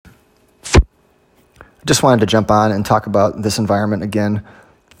Just wanted to jump on and talk about this environment again,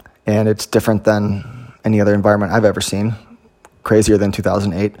 and it's different than any other environment I've ever seen, crazier than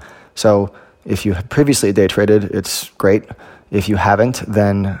 2008. So if you have previously day traded, it's great. If you haven't,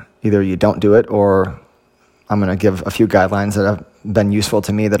 then either you don't do it, or I'm going to give a few guidelines that have been useful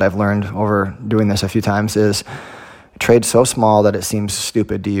to me that I've learned over doing this a few times is trade so small that it seems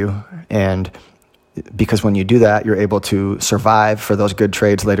stupid to you. And because when you do that, you're able to survive for those good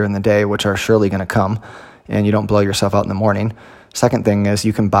trades later in the day, which are surely going to come, and you don't blow yourself out in the morning. Second thing is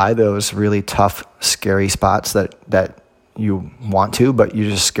you can buy those really tough, scary spots that you want to, but you're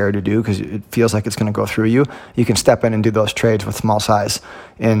just scared to do because it feels like it's going to go through you. You can step in and do those trades with small size,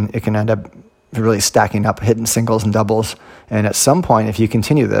 and it can end up really stacking up, hitting singles and doubles. And at some point, if you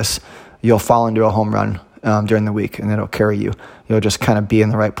continue this, you'll fall into a home run during the week, and it'll carry you. You'll just kind of be in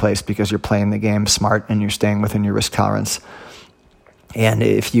the right place because you're playing the game smart and you're staying within your risk tolerance. And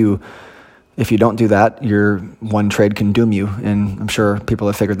if you don't do that, your one trade can doom you. And I'm sure people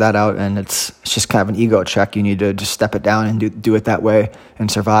have figured that out. And it's just kind of an ego check. You need to just step it down and do it that way and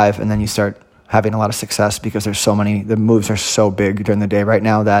survive. And then you start having a lot of success because there's so many, the moves are so big during the day right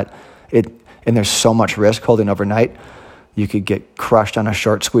now and there's so much risk holding overnight. You could get crushed on a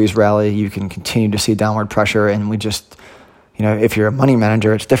short squeeze rally. You can continue to see downward pressure. And we just, if you're a money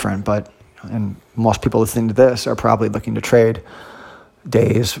manager, it's different. And most people listening to this are probably looking to trade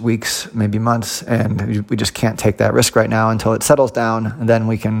days, weeks, maybe months. And we just can't take that risk right now until it settles down. And then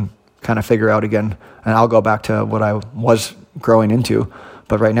we can kind of figure out again. And I'll go back to what I was growing into.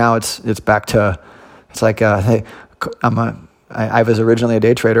 But right now it's back to, it's like, hey, I was originally a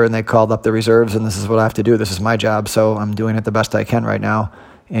day trader, and they called up the reserves, and this is what I have to do. This is my job, so I'm doing it the best I can right now,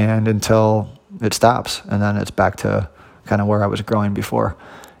 and until it stops, and then it's back to kind of where I was growing before.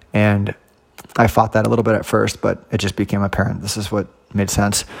 And I fought that a little bit at first, but it just became apparent. This is what made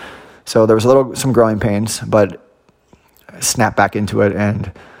sense. So there was some growing pains, but I snapped back into it, and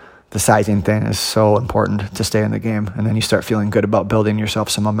the sizing thing is so important to stay in the game. And then you start feeling good about building yourself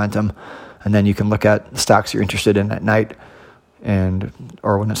some momentum, and then you can look at stocks you're interested in at night,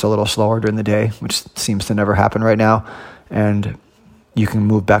 or when it's a little slower during the day, which seems to never happen right now, and you can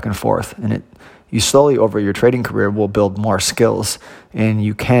move back and forth. And you slowly over your trading career will build more skills, and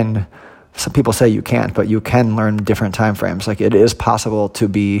some people say you can't, but you can learn different time frames. Like, it is possible to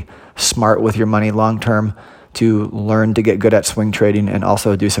be smart with your money long term, to learn to get good at swing trading and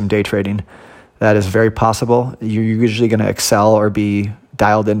also do some day trading. That is very possible. You're usually going to excel or be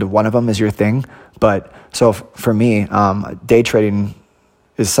dialed into one of them as your thing. But so for me, day trading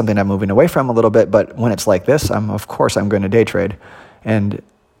is something I'm moving away from a little bit. But when it's like this, of course I'm going to day trade. And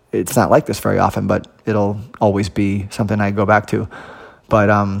it's not like this very often, but it'll always be something I go back to. But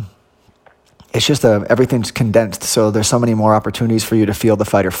it's just everything's condensed. So there's so many more opportunities for you to feel the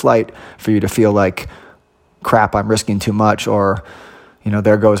fight or flight, for you to feel like, crap, I'm risking too much, or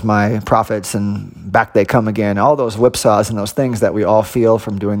there goes my profits and back they come again. All those whipsaws and those things that we all feel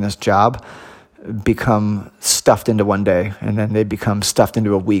from doing this job become stuffed into one day, and then they become stuffed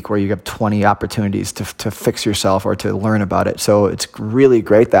into a week where you have 20 opportunities to fix yourself or to learn about it. So it's really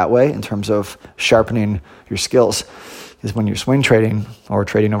great that way in terms of sharpening your skills, is when you're swing trading or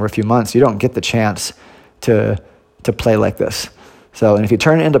trading over a few months, you don't get the chance to play like this. So, and if you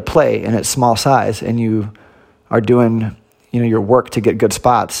turn it into play and it's small size and you are doing your work to get good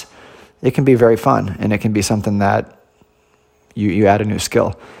spots, it can be very fun, and it can be something that you add a new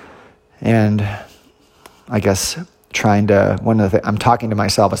skill. And I guess I'm talking to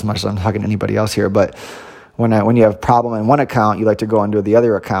myself as much as I'm talking to anybody else here, but when you have a problem in one account, you like to go into the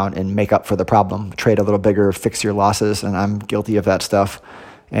other account and make up for the problem, trade a little bigger, fix your losses, and I'm guilty of that stuff,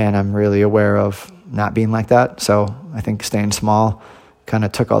 and I'm really aware of not being like that. So I think staying small kind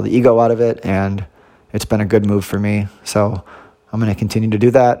of took all the ego out of it, and it's been a good move for me. So I'm going to continue to do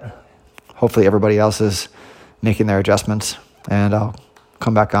that. Hopefully everybody else is making their adjustments, and I'll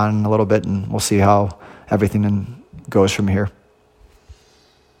come back on in a little bit and we'll see how everything goes from here.